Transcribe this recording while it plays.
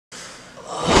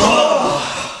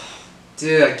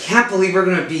Dude, I can't believe we're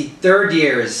gonna be third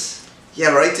years. Yeah,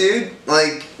 right, dude?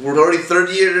 Like, we're already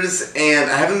third years, and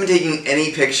I haven't been taking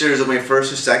any pictures of my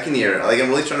first or second year. Like, I'm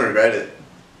really trying to regret it.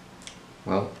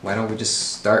 Well, why don't we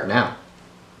just start now?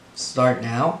 Start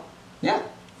now? Yeah,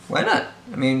 why not?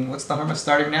 I mean, what's the harm of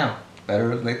starting now?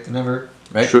 Better late than never,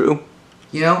 right? True.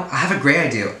 You know, I have a great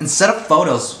idea. Instead of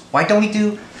photos, why don't we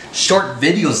do short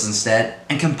videos instead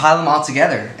and compile them all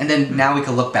together? And then now we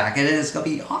can look back at it, it's gonna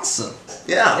be awesome.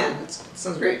 Yeah. Yeah, that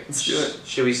sounds great. Let's do it.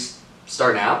 Should we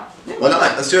start now? Yeah, why not?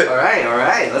 Let's do it.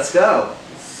 Alright, let's go.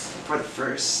 For the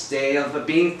first day of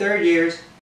being third years.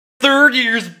 Third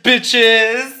years,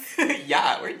 bitches!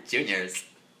 Yeah, we're juniors.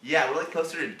 Yeah, we're like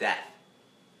closer to death.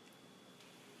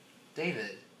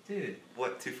 David, dude.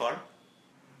 What, too far?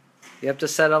 You have to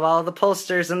set up all the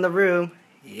posters in the room.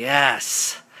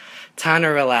 Yes. Time to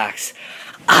relax.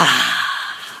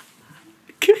 Ah.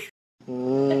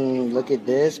 Look at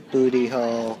this booty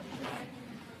hole.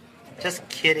 Just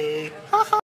kidding.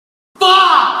 Fuck!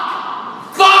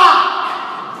 Fuck!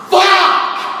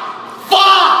 Fuck!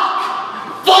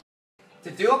 Fuck!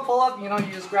 To do a pull-up, you know,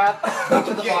 you just grab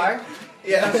to the bar,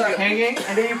 Yeah. and start hanging,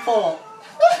 and then you pull.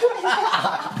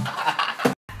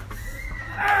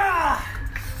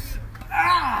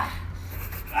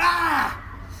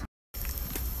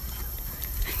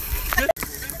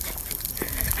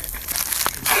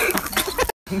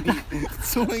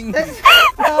 Swing me.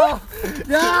 No!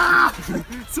 No!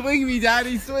 Swing me,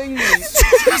 Daddy, swing me.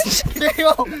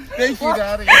 Thank you,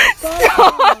 Daddy.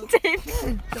 Oh,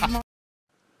 David.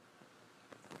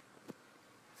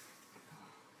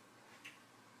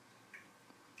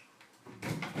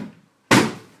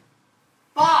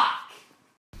 Fuck!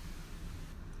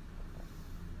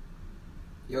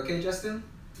 You okay, Justin?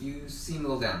 You seem a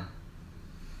little down.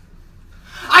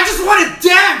 I just want to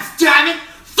dance, damn it!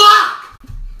 Fuck!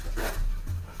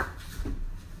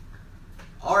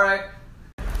 Alright.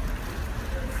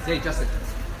 Hey, Justin.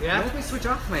 Yeah? Why don't we switch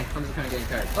off? I'm just kind of getting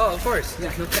tired. Oh, of course.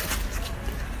 Yeah, no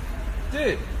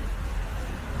Dude!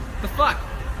 The fuck?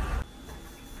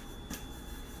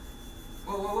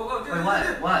 Whoa, dude. Wait,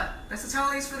 what? What? That's the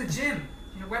towel I use for the gym.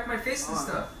 You know, wipe my face and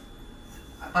stuff.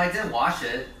 But I did wash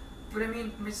it. But I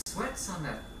mean, my sweat's on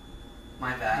that.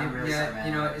 My bad. I'm really sorry, man.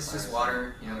 you know, it's just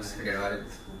water. You know, just forget about it.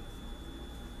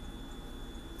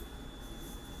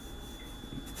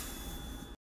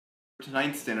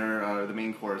 Tonight's dinner, the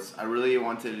main course, I really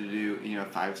wanted to do, you know, a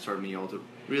 5-star meal to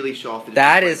really show off the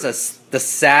That different is flavors. the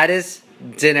saddest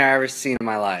dinner I've ever seen in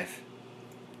my life.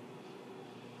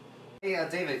 Hey,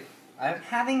 David, I'm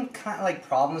having kind of like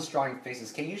problems drawing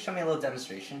faces. Can you show me a little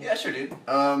demonstration? Yeah, sure, dude.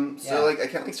 Yeah. So, like, I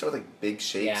can't, like, start with, like, big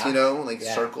shapes, Yeah. you know? Like,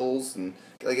 Yeah. circles and,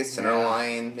 like, a center Yeah.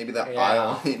 line, maybe that Yeah. eye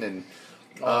line, and...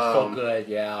 Oh, so good,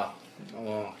 yeah.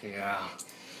 Oh, yeah.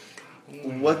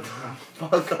 What the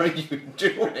fuck are you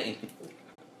doing?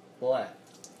 What?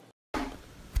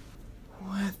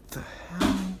 What the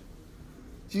hell?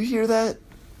 Did you hear that?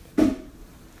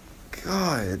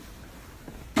 God.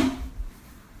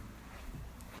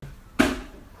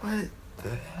 What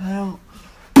the hell?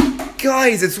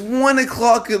 Guys, it's 1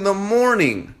 o'clock in the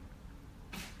morning.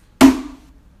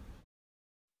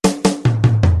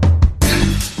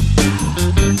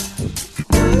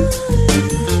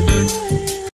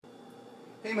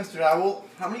 Hey, Mr. Owl,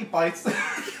 how many bites?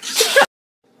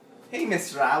 Hey,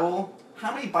 Mr. Owl,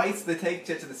 how many bites did it take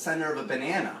to get to the center of a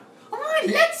banana? Alright,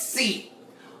 let's see.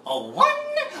 A 1,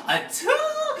 a 2,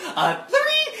 a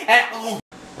 3, and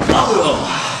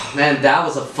oh. Man, that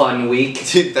was a fun week.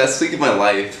 Dude, best week of my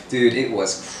life. Dude, it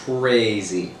was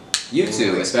crazy. You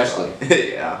two, especially.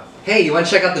 Yeah. Hey, you want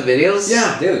to check out the videos?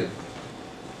 Yeah. Dude.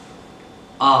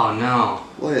 Oh, no.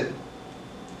 What?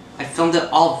 I filmed it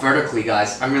all vertically,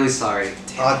 guys. I'm really sorry.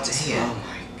 Oh, damn. Oh,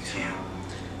 my God.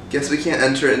 Guess we can't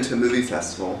enter into a movie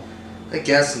festival. I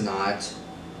guess not.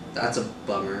 That's a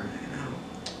bummer.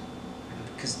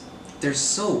 Because they're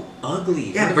so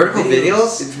ugly. Yeah, Look at vertical the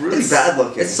videos? It's really bad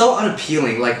looking. It's so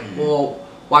unappealing. Like, well,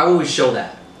 why would we show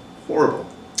that? Horrible.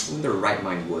 Who in their right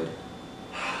mind would?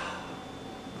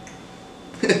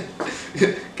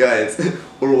 Guys,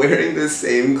 we're wearing the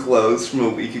same clothes from a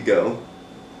week ago.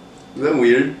 Is that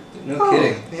weird? No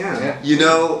kidding. Yeah. You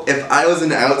know, if I was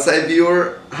an outside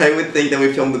viewer, I would think that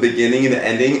we filmed the beginning and the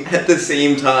ending at the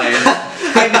same time.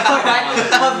 I know, right?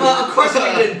 Well, of course we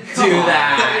didn't do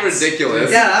that. That'd be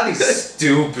ridiculous. Yeah, that'd be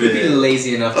stupid. We'd be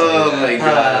lazy enough to do Oh that. my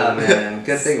god. Man,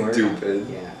 good thing we're Stupid.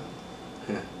 Yeah.